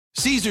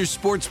Caesars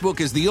Sportsbook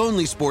is the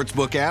only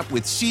sportsbook app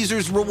with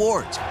Caesars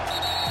Rewards.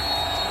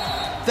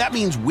 That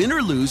means win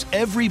or lose,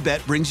 every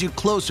bet brings you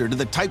closer to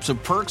the types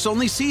of perks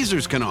only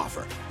Caesars can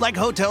offer. Like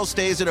hotel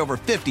stays at over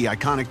 50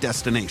 iconic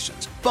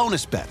destinations,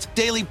 bonus bets,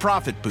 daily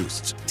profit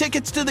boosts,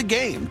 tickets to the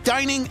game,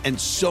 dining, and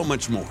so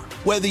much more.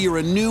 Whether you're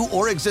a new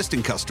or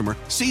existing customer,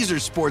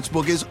 Caesars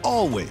Sportsbook is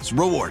always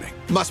rewarding.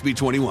 Must be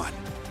 21.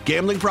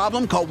 Gambling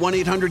problem? Call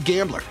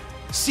 1-800-GAMBLER.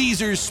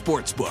 Caesars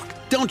Sportsbook.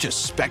 Don't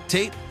just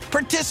spectate,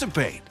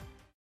 participate.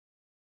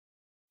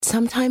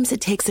 Sometimes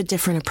it takes a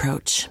different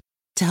approach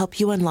to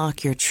help you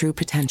unlock your true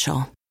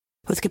potential.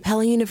 With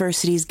Capella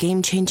University's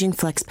game-changing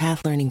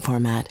FlexPath learning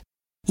format,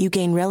 you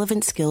gain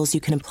relevant skills you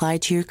can apply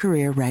to your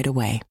career right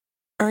away.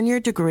 Earn your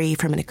degree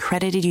from an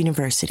accredited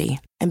university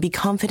and be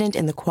confident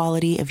in the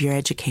quality of your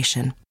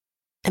education.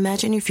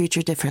 Imagine your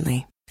future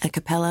differently at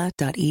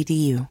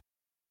capella.edu.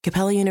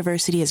 Capella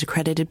University is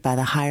accredited by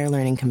the Higher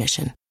Learning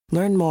Commission.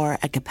 Learn more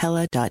at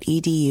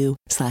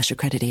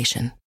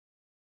capella.edu/accreditation.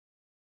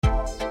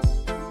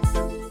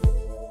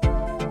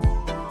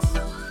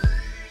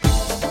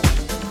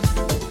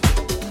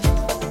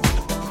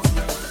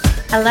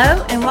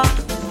 Hello and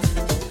welcome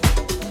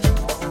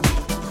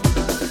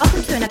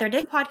to another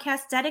day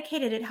podcast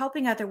dedicated at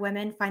helping other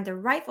women find their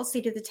rightful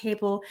seat at the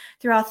table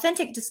through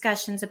authentic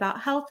discussions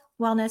about health,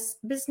 wellness,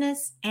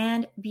 business,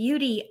 and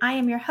beauty. I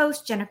am your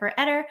host, Jennifer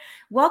Etter.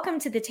 Welcome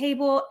to the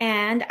table,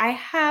 and I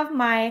have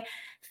my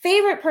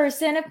favorite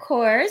person, of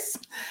course.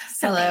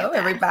 Hello,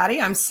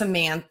 everybody. I'm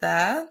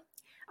Samantha.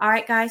 All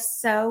right, guys.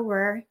 So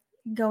we're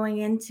going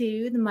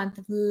into the month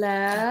of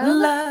love.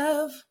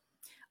 Love.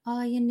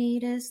 All you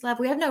need is love.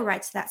 We have no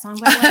rights to that song,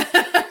 by the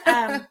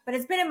way. But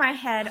it's been in my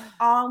head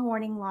all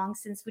morning long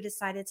since we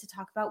decided to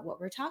talk about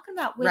what we're talking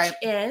about, which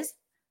is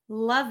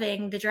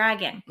loving the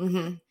dragon.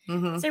 Mm-hmm,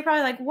 mm-hmm. So you're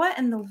probably like, what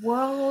in the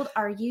world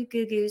are you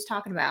goo-goos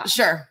talking about?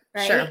 Sure,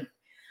 right? Sure.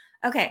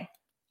 Okay.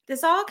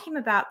 This all came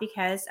about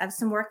because of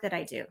some work that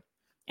I do.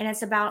 And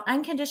it's about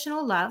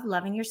unconditional love,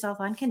 loving yourself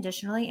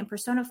unconditionally, and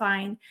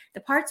personifying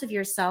the parts of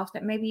yourself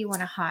that maybe you want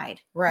to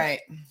hide.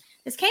 Right.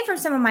 This came from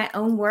some of my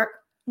own work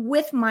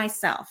with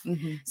myself.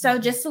 Mm-hmm. So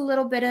just a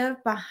little bit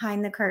of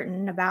behind the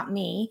curtain about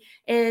me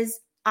is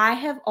I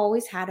have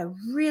always had a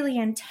really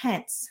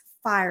intense,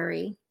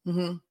 fiery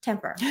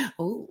temper.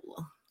 Ooh.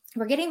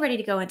 We're getting ready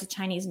to go into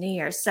Chinese New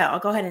Year. So I'll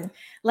go ahead and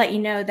let you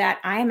know that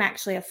I am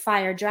actually a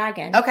fire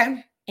dragon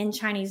in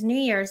Chinese New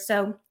Year.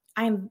 So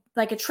I'm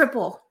like a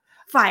triple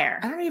fire.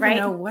 I don't even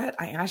know what.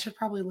 I should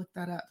probably look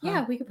that up.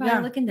 Yeah, we could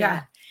probably look into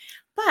that.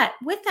 But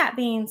with that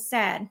being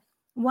said,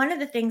 one of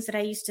the things that I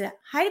used to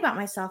hide about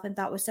myself and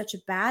thought was such a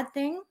bad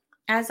thing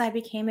as I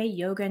became a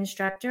yoga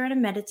instructor and a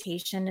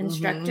meditation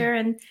instructor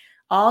and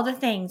all the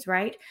things,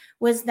 right,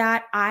 was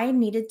that I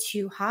needed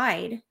to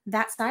hide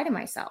that side of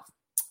myself.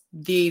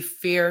 The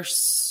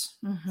fierce,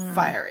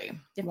 fiery.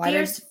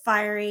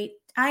 Fiery,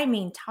 I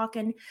mean,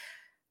 talking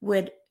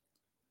with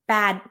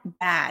bad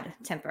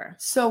temper.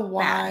 So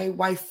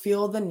why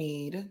feel the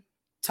need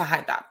to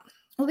hide that?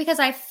 Well, because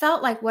I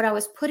felt like what I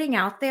was putting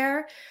out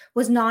there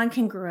was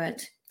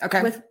non-congruent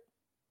with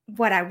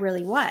what I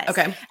really was.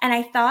 Okay. And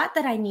I thought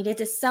that I needed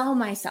to sell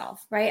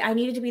myself, right? I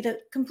needed to be the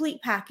complete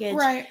package.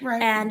 Right.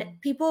 And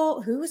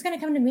people, who was going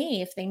to come to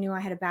me if they knew I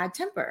had a bad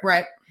temper?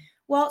 Right.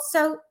 Well,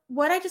 so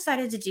what I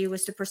decided to do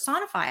was to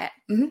personify it.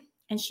 Mm-hmm.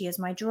 And she is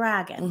my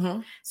dragon.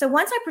 Mm-hmm. So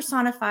once I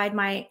personified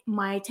my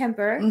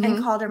temper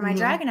and called her my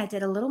dragon, I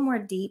did a little more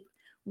deep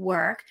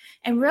work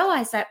and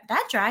realized that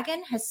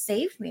dragon has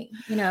saved me,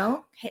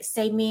 it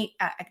saved me.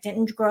 I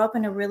didn't grow up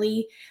in a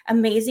really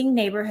amazing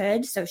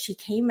neighborhood. So she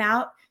came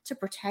out to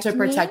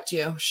protect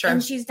you. Sure.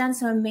 And she's done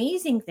some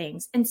amazing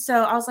things. And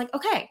so I was like,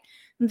 okay,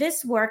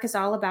 this work is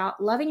all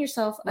about loving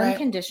yourself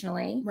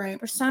unconditionally,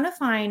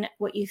 personifying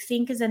what you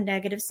think is a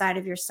negative side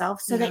of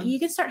yourself so that you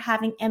can start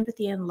having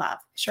empathy and love.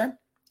 Sure.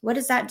 What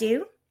does that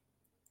do?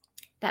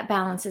 That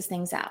balances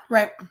things out.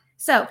 Right.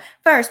 So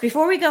first,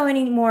 before we go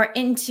any more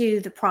into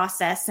the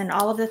process and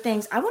all of the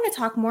things, I want to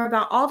talk more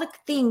about all the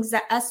things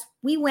that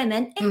we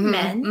women and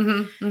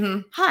men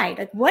hide.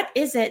 Like, what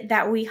is it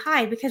that we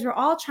hide? Because we're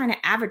all trying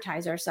to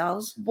advertise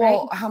ourselves.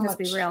 Well, right? how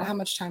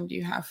much time do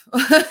you have?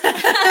 So,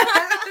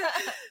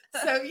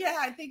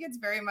 I think it's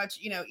very much,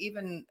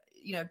 even,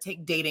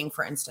 take dating,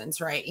 for instance,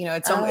 right?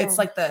 It's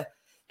like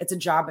it's a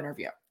job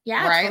interview.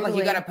 Yeah. Right. Totally. Like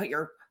you got to put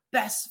your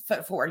best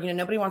foot forward.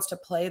 Nobody wants to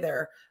play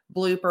their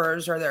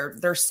bloopers or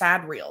their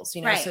sad reels,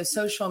 so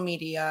social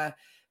media,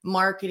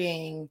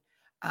 marketing,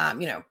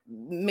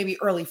 maybe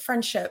early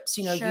friendships,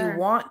 Sure. You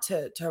want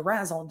to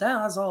razzle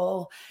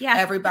dazzle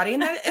everybody.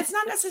 And it's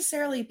not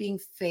necessarily being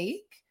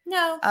fake.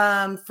 No.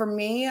 For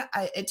me,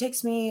 it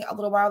takes me a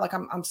little while. Like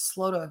I'm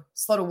slow to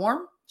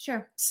warm.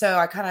 Sure. So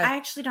I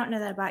actually don't know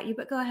that about you,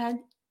 but go ahead.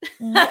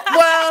 Well,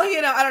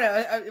 I don't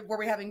know. Were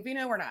we having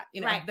vino or not?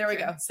 Right, there we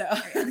true. go. So,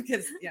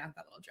 because that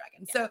little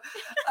dragon. Yeah.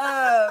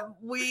 So,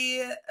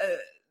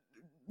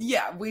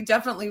 we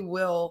definitely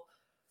will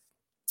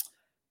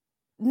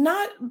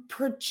not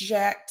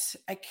project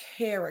a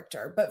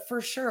character, but for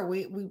sure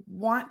we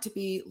want to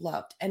be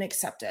loved and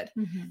accepted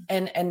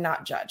and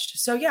not judged.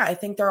 So yeah, I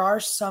think there are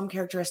some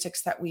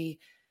characteristics that we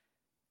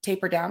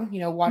taper down,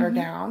 water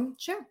down.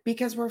 Sure.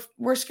 Because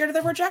we're scared of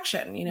the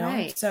rejection,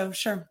 Right. So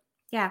sure.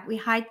 Yeah, we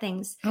hide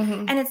things.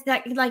 And it's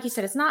that, like you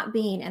said, it's not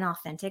being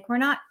inauthentic. We're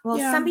not,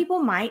 some people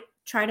might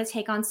try to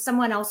take on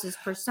someone else's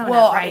persona,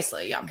 well, right?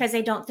 Obviously, yeah. Because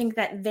they don't think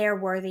that they're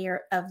worthy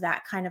of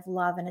that kind of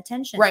love and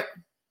attention. Right.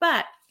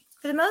 But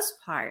for the most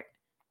part,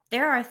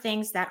 there are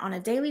things that on a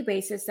daily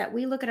basis that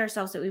we look at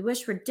ourselves that we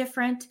wish were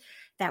different,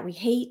 that we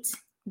hate,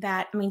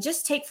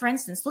 just take, for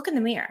instance, look in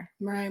the mirror.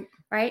 Right.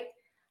 Right.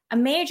 A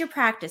major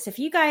practice. If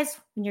you guys,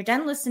 when you're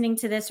done listening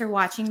to this or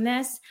watching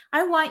this,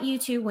 I want you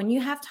to, when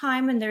you have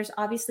time, and there's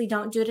obviously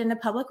don't do it in a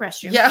public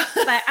restroom. Yeah.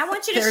 But I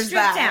want you to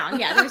strip down.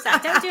 Yeah, there's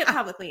that. Don't do it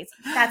publicly.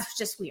 That's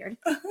just weird.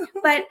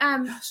 But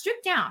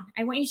strip down.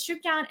 I want you to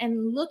strip down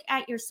and look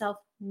at yourself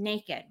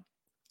naked.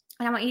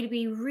 And I want you to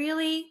be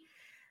really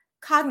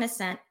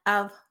cognizant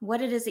of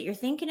what it is that you're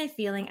thinking and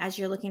feeling as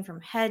you're looking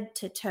from head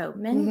to toe.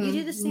 Men, you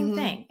do the same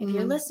thing. If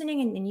you're listening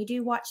and you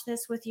do watch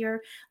this with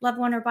your loved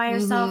one or by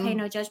yourself, hey,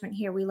 no judgment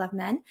here. We love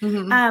men.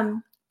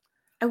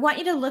 I want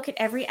you to look at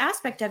every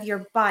aspect of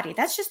your body.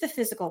 That's just the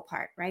physical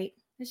part, right?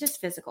 It's just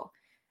physical.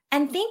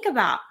 And think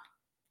about,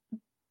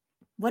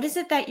 what is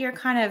it that you're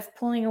kind of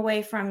pulling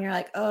away from? You're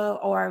like, oh,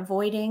 or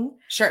avoiding.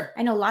 Sure.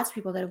 I know lots of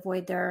people that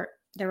avoid their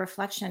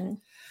reflection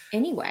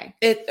anyway.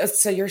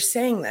 So you're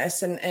saying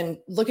this and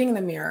looking in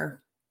the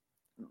mirror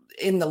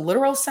in the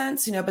literal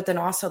sense, but then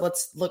also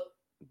let's look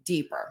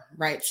deeper,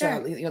 right?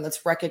 Sure. So,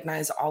 let's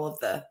recognize all of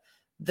the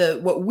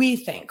what we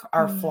think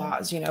are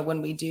flaws,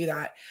 when we do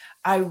that.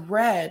 I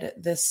read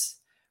this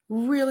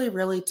really,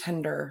 really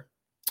tender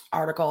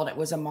article, and it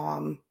was a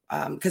mom,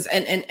 because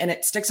and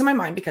it sticks in my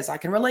mind because I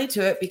can relate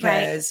to it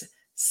because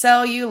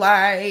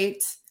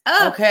cellulite.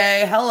 Oh.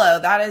 Okay. Hello.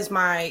 That is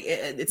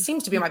it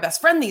seems to be my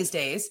best friend these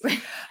days.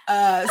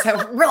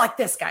 So we're like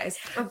this, guys.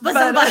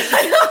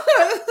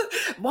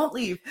 Won't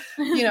leave,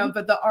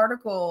 but the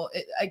article,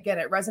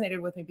 it resonated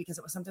with me because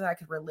it was something that I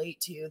could relate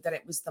to, that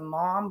it was the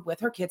mom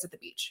with her kids at the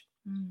beach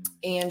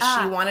and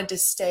she wanted to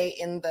stay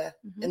in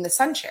the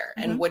sun chair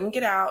and wouldn't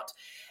get out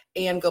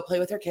and go play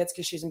with her kids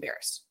because she's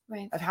embarrassed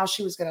of how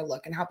she was going to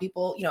look and how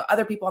people,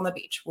 other people on the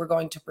beach were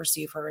going to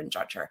perceive her and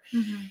judge her.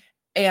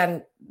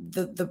 And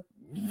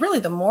really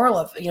the moral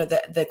of,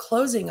 the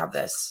closing of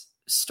this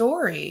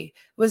story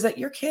was that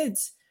your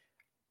kids,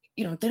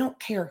 they don't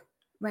care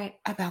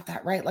about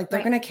that, right? Like they're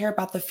going to care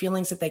about the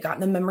feelings that they got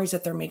and the memories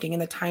that they're making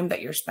and the time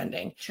that you're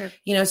spending. Sure.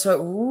 So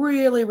it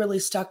really, really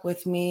stuck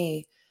with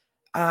me,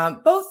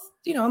 both,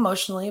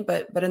 emotionally,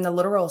 but in the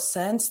literal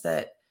sense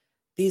that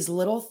these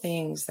little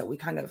things that we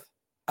kind of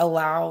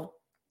allow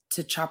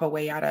to chop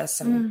away at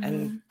us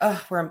and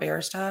we're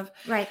embarrassed of.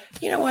 Right.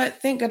 You know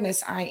what? Thank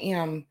goodness I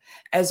am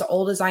as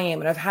old as I am.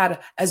 And I've had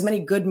as many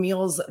good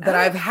meals that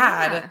I've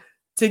had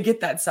to get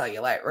that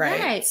cellulite.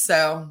 Right.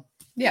 So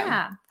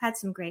yeah. Had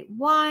some great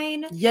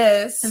wine.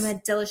 Yes.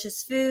 Some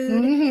delicious food.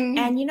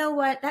 And you know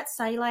what? That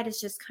cellulite is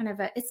just kind of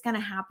it's going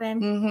to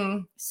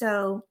happen.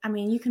 So,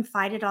 you can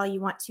fight it all you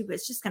want to, but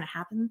it's just going to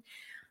happen.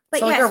 But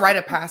so like a rite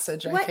of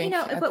passage, I think.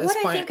 But what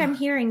I think I'm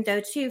hearing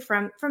though too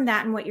from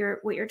that and what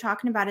you're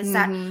talking about is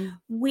that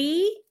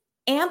we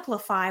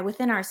amplify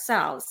within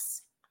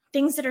ourselves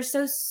things that are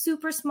so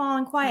super small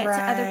and quiet to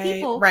other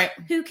people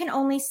who can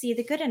only see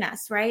the good in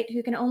us, right?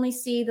 Who can only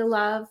see the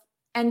love.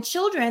 And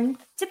children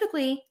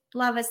typically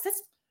love us.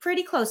 That's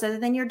pretty close, other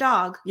than your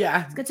dog.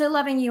 Yeah. It's good to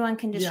loving you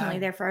unconditionally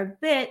there for a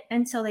bit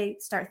until they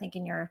start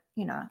thinking you're,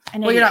 an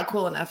well, you're not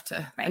cool enough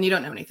to, and you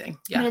don't know anything.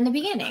 Yeah. But in the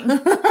beginning,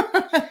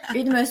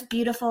 you're the most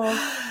beautiful,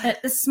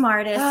 the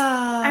smartest.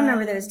 I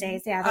remember those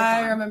days. Yeah.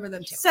 I remember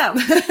them too. So,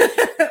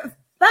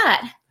 but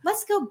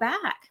let's go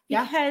back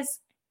because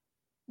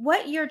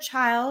what your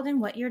child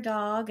and what your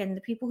dog and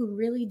the people who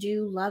really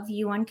do love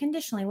you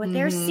unconditionally, what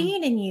they're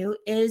seeing in you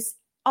is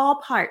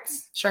all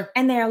parts. Sure.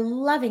 And they're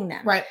loving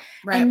them. Right.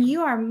 And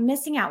you are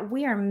missing out.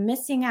 We are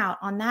missing out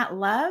on that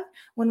love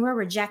when we're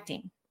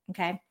rejecting.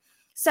 Okay.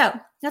 So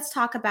let's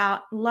talk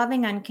about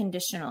loving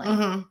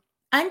unconditionally.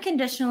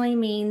 Unconditionally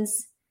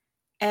means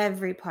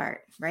every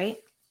part, right?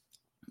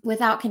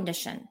 Without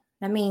condition.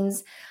 That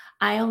means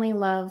I only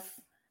love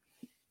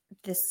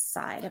this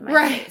side of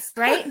my face,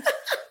 right?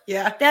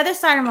 Yeah. The other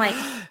side, I'm like,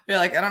 you're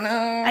like, I don't know.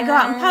 I go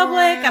out in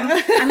public.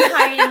 I'm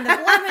hiding the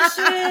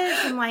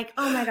blemishes. I'm like,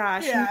 oh my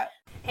gosh. Yeah.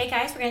 Hey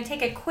guys, we're going to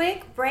take a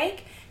quick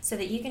break so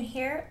that you can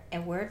hear a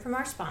word from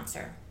our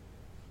sponsor.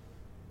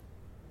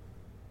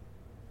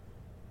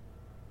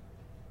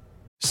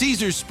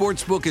 Caesars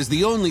Sportsbook is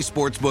the only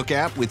sportsbook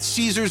app with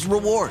Caesars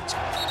Rewards.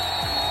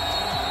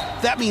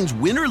 That means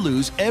win or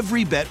lose,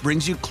 every bet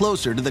brings you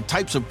closer to the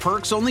types of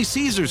perks only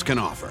Caesars can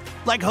offer.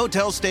 Like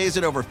hotel stays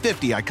at over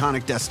 50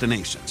 iconic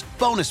destinations,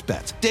 bonus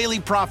bets, daily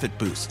profit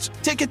boosts,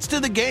 tickets to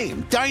the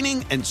game,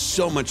 dining, and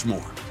so much more.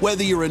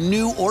 Whether you're a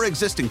new or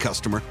existing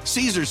customer,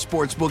 Caesars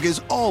Sportsbook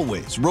is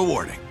always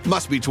rewarding.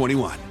 Must be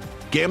 21.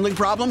 Gambling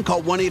problem?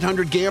 Call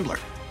 1-800-GAMBLER.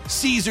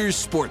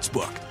 Caesars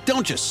Sportsbook.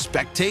 Don't just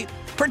spectate,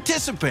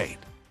 Participate.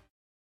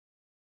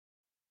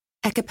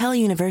 At Capella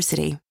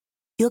University,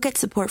 you'll get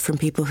support from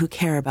people who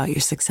care about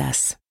your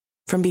success.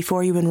 From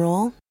before you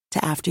enroll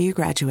to after you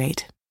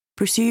graduate,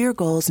 pursue your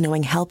goals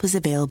knowing help is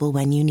available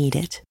when you need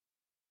it.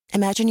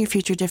 Imagine your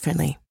future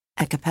differently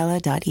at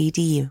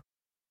capella.edu.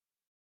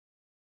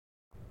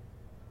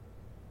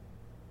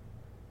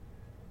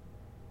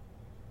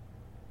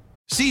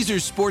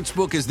 Caesars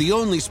Sportsbook is the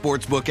only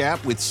sportsbook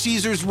app with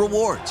Caesars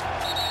Rewards.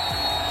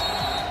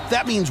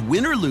 That means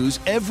win or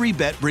lose, every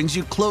bet brings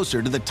you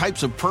closer to the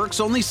types of perks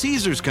only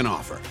Caesars can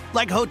offer,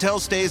 like hotel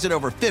stays at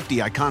over 50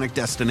 iconic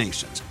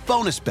destinations,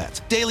 bonus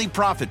bets, daily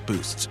profit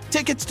boosts,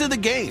 tickets to the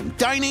game,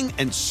 dining,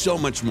 and so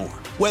much more.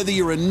 Whether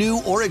you're a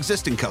new or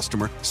existing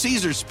customer,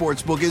 Caesars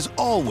Sportsbook is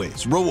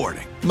always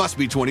rewarding. Must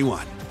be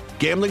 21.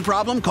 Gambling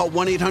problem? Call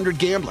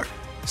 1-800-GAMBLER.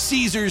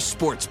 Caesars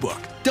Sportsbook.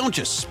 Don't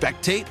just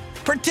spectate,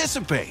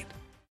 participate.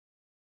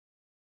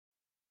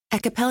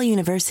 At Capella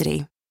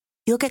University,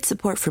 you'll get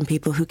support from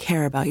people who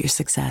care about your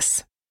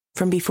success.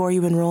 From before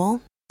you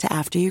enroll to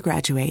after you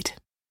graduate,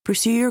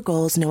 pursue your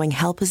goals knowing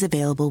help is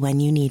available when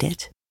you need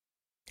it.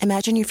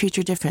 Imagine your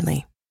future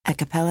differently at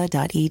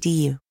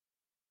capella.edu.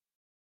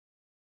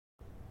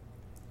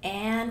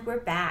 And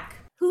we're back.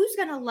 Who's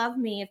gonna love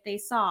me if they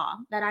saw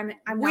that I'm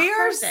not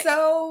We're perfect?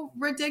 so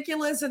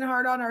ridiculous and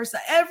hard on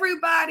ourselves.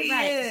 Everybody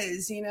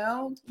is,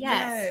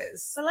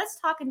 Yes. So let's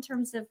talk in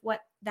terms of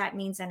what that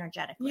means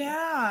energetically.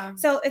 Yeah.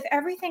 So if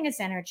everything is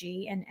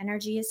energy and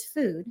energy is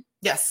food,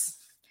 Yes.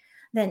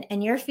 then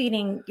and you're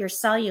feeding your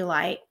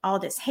cellulite all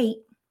this hate.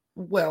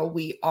 Well,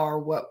 we are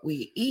what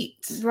we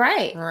eat.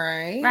 Right.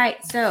 Right.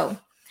 Right. So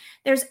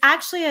there's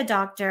actually a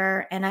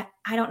doctor, and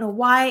I don't know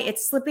why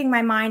it's slipping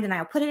my mind, and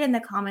I'll put it in the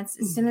comments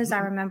as soon as I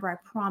remember, I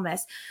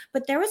promise.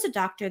 But there was a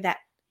doctor that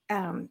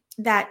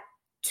that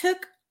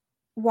took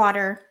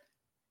water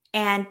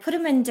and put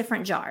them in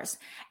different jars.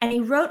 And he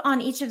wrote on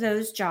each of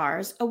those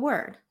jars a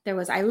word. There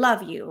was, I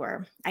love you,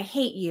 or I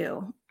hate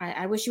you.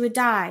 I wish you would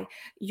die.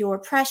 You're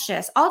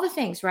precious, all the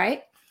things,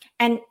 right?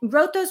 And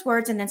wrote those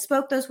words and then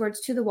spoke those words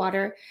to the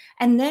water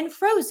and then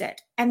froze it.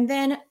 And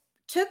then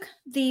took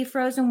the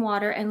frozen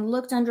water and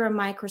looked under a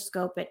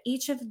microscope at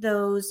each of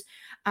those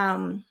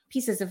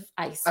pieces of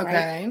ice.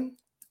 Okay. Right?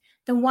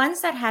 The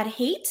ones that had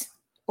hate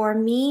or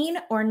mean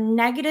or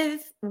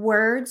negative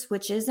words,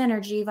 which is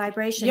energy,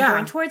 vibration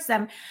going towards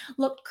them,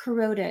 looked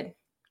corroded,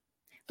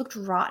 looked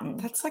rotten.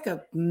 That's like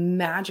a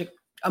magic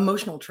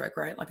emotional trick,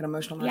 right? Like an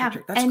emotional magic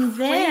trick. That's and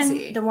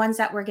crazy. Then the ones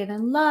that were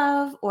given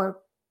love or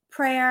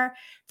prayer,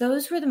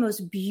 those were the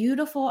most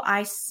beautiful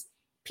ice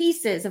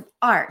pieces of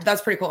art.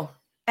 That's pretty cool.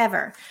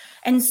 Ever.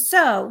 And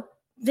so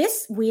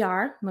we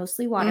are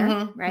mostly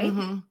water, right?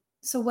 Mm-hmm.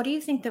 So what do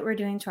you think that we're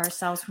doing to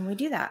ourselves when we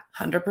do that?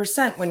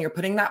 100%. When you're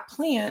putting that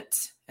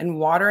plant and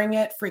watering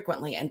it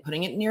frequently and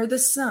putting it near the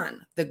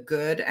sun, the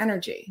good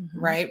energy,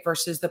 right?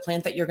 Versus the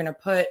plant that you're going to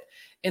put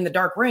in the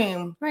dark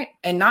room, right?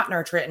 And not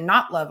nurture it and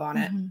not love on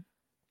it.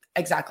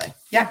 Exactly.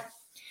 Yeah.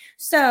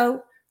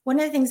 So one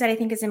of the things that I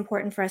think is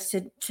important for us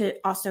to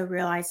also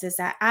realize is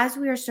that as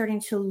we are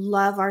starting to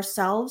love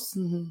ourselves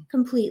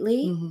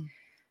completely,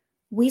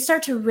 we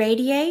start to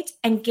radiate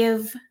and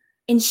give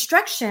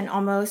instruction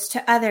almost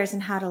to others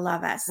in how to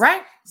love us.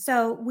 Right.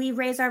 So we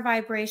raise our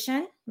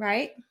vibration,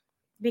 right?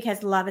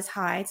 Because love is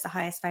high. It's the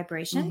highest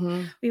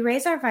vibration. We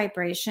raise our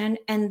vibration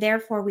and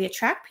therefore we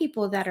attract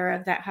people that are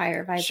of that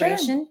higher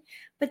vibration. Sure.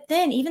 But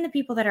then even the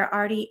people that are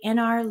already in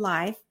our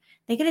life,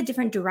 they get a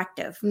different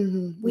directive.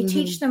 We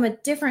teach them a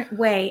different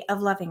way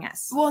of loving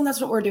us. Well, and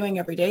that's what we're doing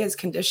every day is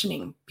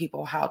conditioning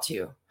people how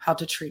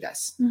to treat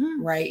us.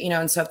 Right.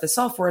 And so if the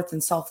self-worth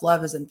and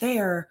self-love isn't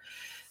there,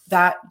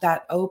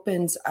 that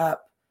opens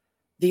up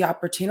the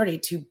opportunity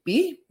to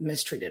be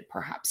mistreated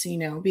perhaps,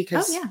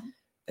 because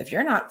if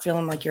you're not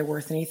feeling like you're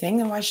worth anything,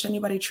 then why should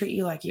anybody treat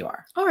you like you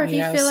are? Or if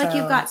you feel like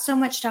you've got so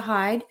much to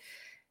hide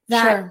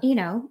that,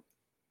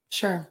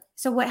 Sure.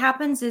 So what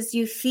happens is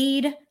you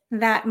feed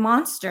that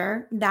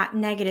monster, that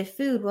negative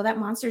food. Well, that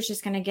monster is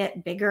just going to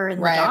get bigger in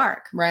the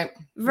dark. Right.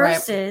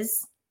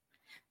 Versus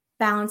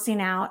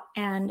balancing out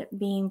and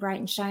being bright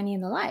and shiny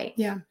in the light.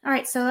 Yeah. All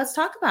right. So let's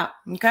talk about.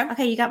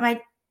 Okay. You got my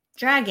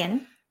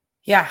dragon.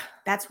 Yeah.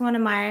 That's one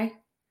of my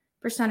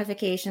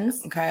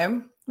personifications. Okay.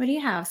 What do you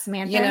have,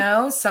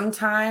 Samantha?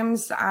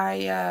 Sometimes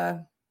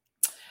I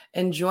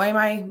enjoy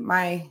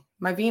my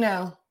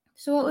vino.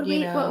 So what would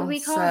we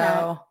call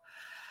that?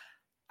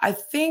 I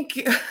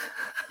think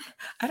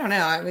I don't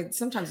know. I mean,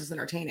 sometimes it's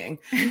entertaining.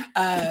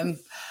 I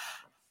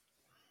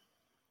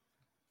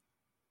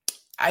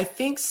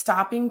think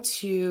stopping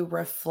to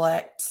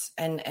reflect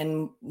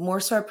and more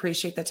so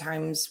appreciate the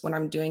times when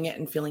I'm doing it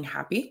and feeling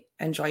happy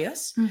and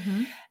joyous.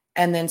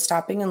 And then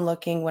stopping and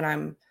looking when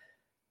I'm,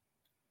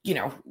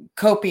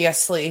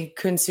 copiously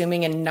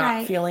consuming and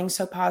not feeling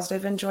so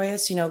positive and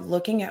joyous,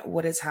 looking at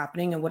what is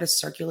happening and what is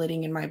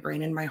circulating in my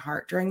brain and my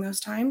heart during those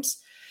times,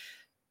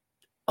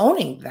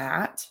 owning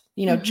that,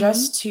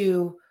 just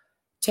to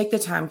take the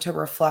time to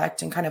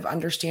reflect and kind of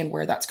understand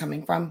where that's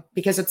coming from,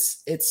 because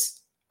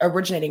it's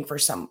originating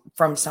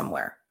from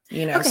somewhere,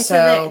 Okay,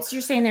 so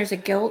you're saying there's a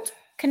guilt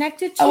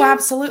connected to? Oh,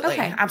 absolutely.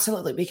 Okay.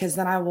 Absolutely. Because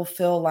then I will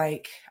feel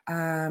like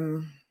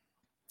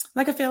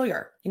a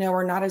failure,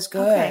 or not as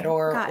good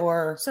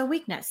or so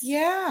weakness.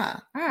 Yeah.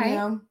 All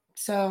right.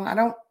 So I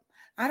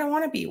don't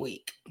want to be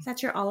weak. Is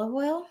that your olive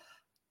oil?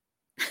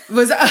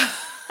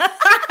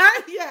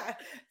 Yeah,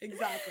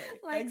 exactly.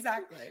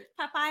 Exactly.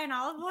 Papaya and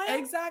olive oil?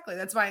 Exactly.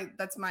 That's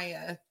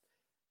my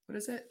what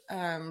is it?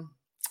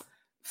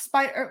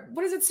 Spider,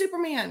 what is it?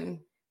 Superman.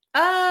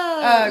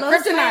 Oh,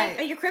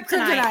 kryptonite. Your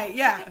kryptonite.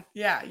 Yeah.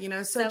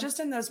 Yeah. So just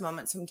in those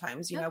moments,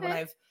 sometimes,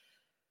 when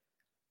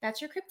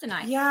that's your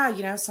kryptonite.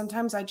 Yeah.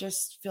 Sometimes I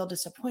just feel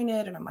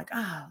disappointed and I'm like,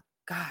 oh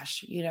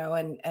gosh,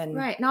 and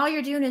right. And all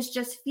you're doing is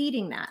just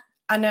feeding that.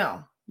 I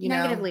know.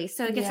 Negatively.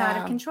 So it gets out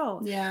of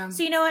control. Yeah.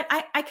 So you know what?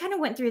 I kind of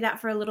went through that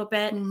for a little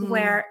bit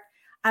where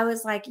I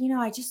was like,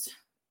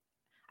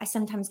 I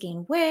sometimes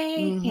gain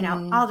weight,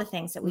 all the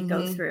things that we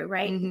go through,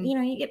 right?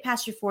 You get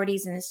past your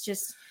 40s and it's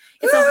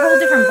a whole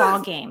different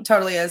ball game.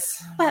 Totally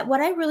is. But what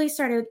I really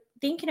started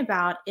thinking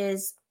about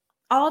is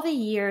all the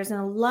years and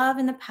the love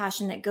and the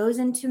passion that goes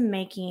into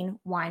making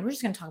wine. We're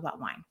just going to talk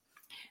about wine.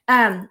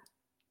 And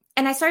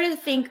I started to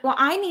think, well,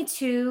 I need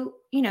to,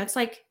 it's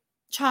like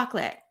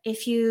chocolate.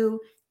 If you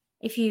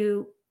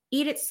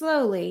eat it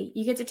slowly,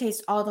 you get to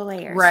taste all the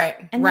layers. Right.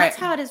 And that's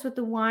how it is with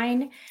the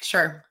wine.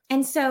 Sure.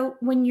 And so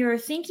when you're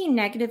thinking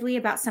negatively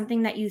about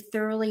something that you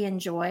thoroughly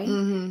enjoy,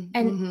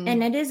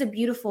 and it is a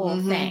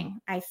beautiful thing,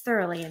 I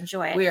thoroughly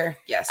enjoy it.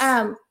 Yes.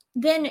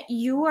 Then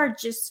you're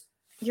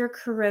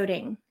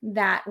corroding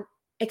that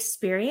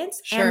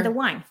experience and the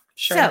wine.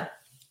 Sure. So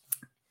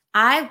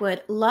I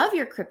would love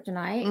your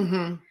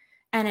kryptonite.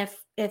 And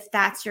if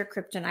that's your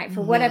kryptonite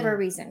for whatever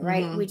reason,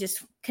 right? We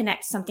just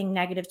connect something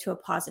negative to a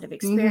positive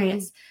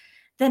experience.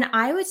 Then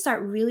I would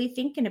start really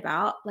thinking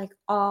about like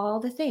all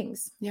the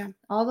things,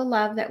 all the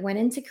love that went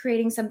into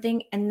creating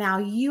something. And now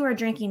you are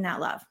drinking that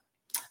love.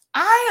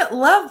 I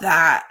love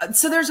that.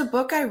 So there's a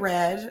book I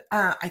read.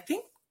 I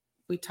think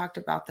we talked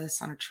about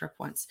this on a trip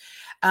once.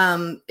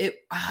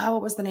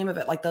 What was the name of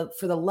it? Like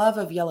For the Love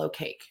of Yellow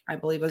Cake, I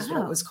believe is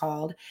what it was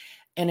called.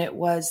 And it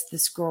was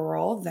this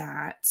girl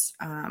that,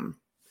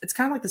 it's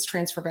kind of like this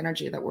transfer of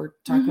energy that we're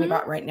talking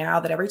about right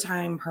now, that every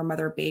time her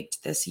mother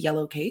baked this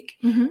yellow cake,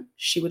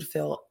 she would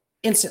feel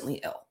instantly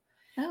ill.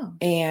 Oh.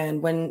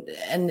 And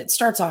it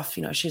starts off,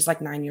 she's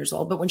like 9 years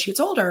old, but when she gets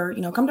older,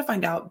 come to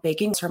find out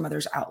baking was her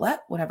mother's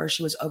outlet whenever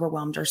she was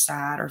overwhelmed or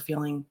sad or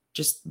feeling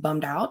just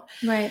bummed out.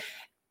 Right.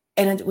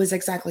 And it was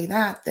exactly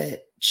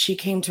that she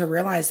came to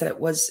realize that it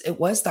was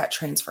that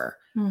transfer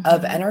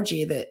of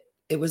energy, that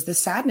it was the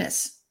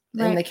sadness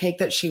in the cake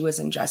that she was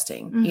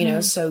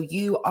ingesting, so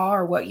you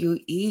are what you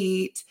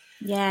eat.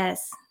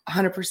 Yes.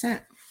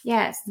 100%.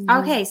 Yes.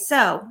 Okay.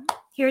 So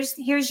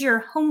here's your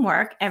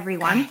homework,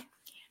 everyone,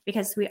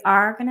 because we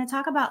are going to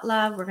talk about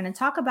love. We're going to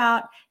talk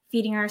about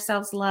feeding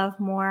ourselves love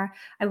more.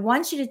 I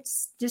want you to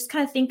just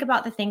kind of think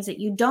about the things that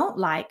you don't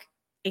like.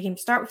 It can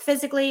start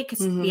physically, it could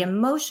be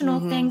emotional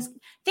things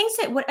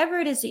that whatever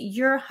it is that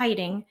you're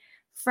hiding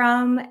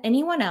from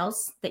anyone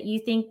else that you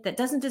think that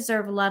doesn't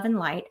deserve love and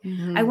light.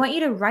 I want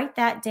you to write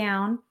that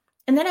down.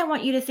 And then I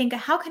want you to think,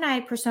 how can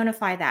I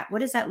personify that? What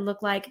does that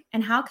look like?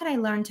 And how can I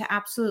learn to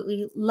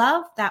absolutely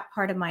love that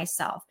part of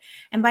myself?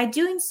 And by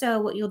doing so,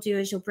 what you'll do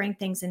is you'll bring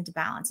things into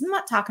balance. I'm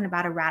not talking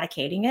about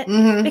eradicating it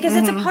because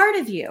it's a part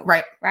of you,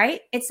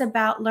 right? It's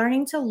about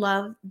learning to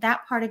love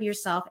that part of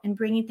yourself and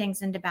bringing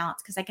things into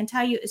balance. Because I can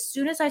tell you, as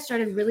soon as I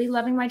started really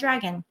loving my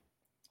dragon,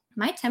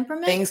 my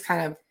temperament, things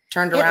kind of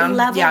turned around,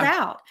 leveled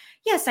out.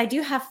 Yes, I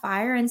do have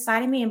fire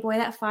inside of me, and boy,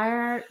 that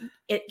fire,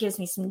 it gives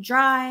me some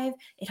drive.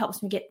 It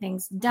helps me get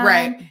things done.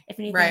 Right. If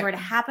anything were to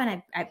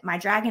happen, my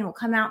dragon will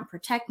come out and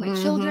protect my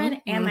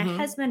children and my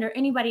husband or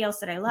anybody else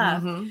that I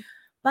love.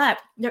 But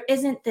there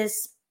isn't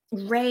this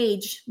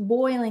rage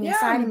boiling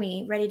inside of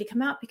me ready to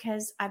come out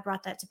because I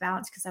brought that to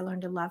balance because I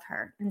learned to love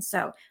her. And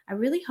so I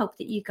really hope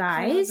that you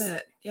guys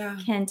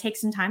can take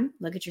some time,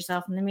 look at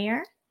yourself in the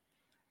mirror.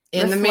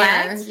 In the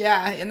mirror.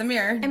 Yeah, in the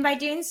mirror. And by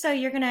doing so,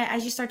 you're going to,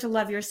 as you start to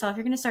love yourself,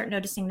 you're going to start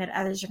noticing that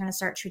others are going to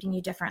start treating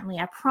you differently.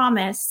 I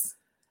promise.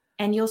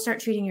 And you'll start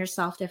treating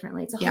yourself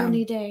differently. It's a whole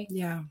new day.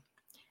 Yeah.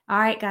 All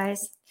right,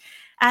 guys.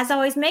 As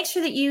always, make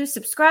sure that you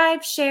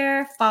subscribe,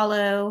 share,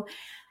 follow,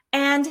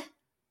 and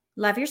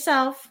love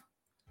yourself.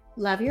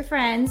 Love your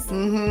friends.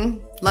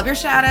 Love your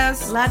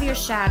shadows. Love your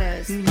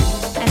shadows. And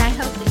I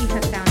hope that you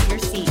have found your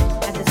seat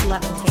at this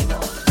loving table.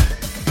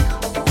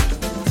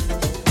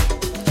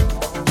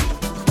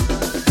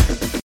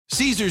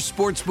 Caesars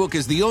Sportsbook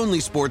is the only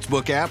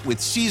sportsbook app with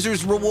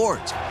Caesars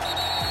Rewards.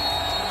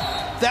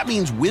 That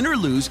means win or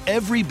lose,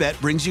 every bet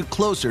brings you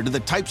closer to the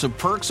types of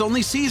perks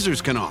only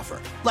Caesars can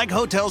offer. Like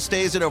hotel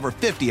stays at over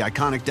 50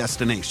 iconic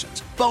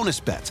destinations,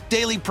 bonus bets,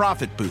 daily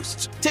profit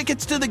boosts,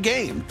 tickets to the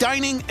game,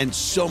 dining, and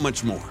so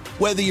much more.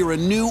 Whether you're a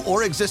new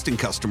or existing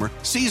customer,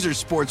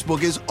 Caesars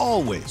Sportsbook is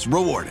always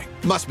rewarding.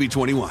 Must be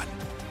 21.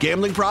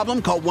 Gambling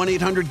problem? Call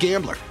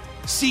 1-800-GAMBLER.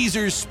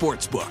 Caesars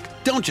Sportsbook.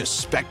 Don't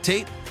just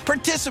spectate,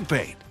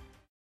 participate.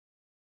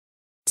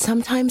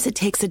 Sometimes it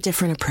takes a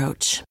different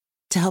approach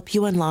to help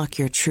you unlock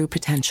your true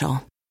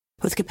potential.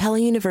 With Capella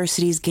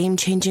University's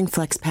game-changing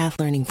FlexPath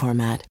learning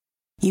format,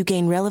 you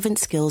gain relevant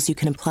skills you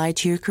can apply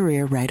to your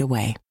career right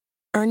away.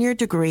 Earn your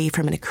degree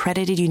from an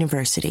accredited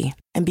university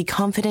and be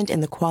confident in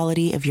the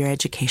quality of your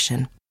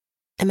education.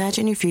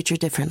 Imagine your future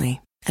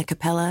differently at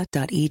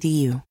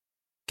capella.edu.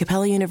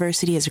 Capella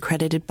University is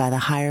accredited by the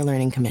Higher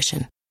Learning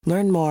Commission.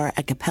 Learn more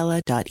at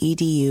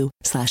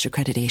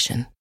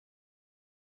capella.edu/accreditation.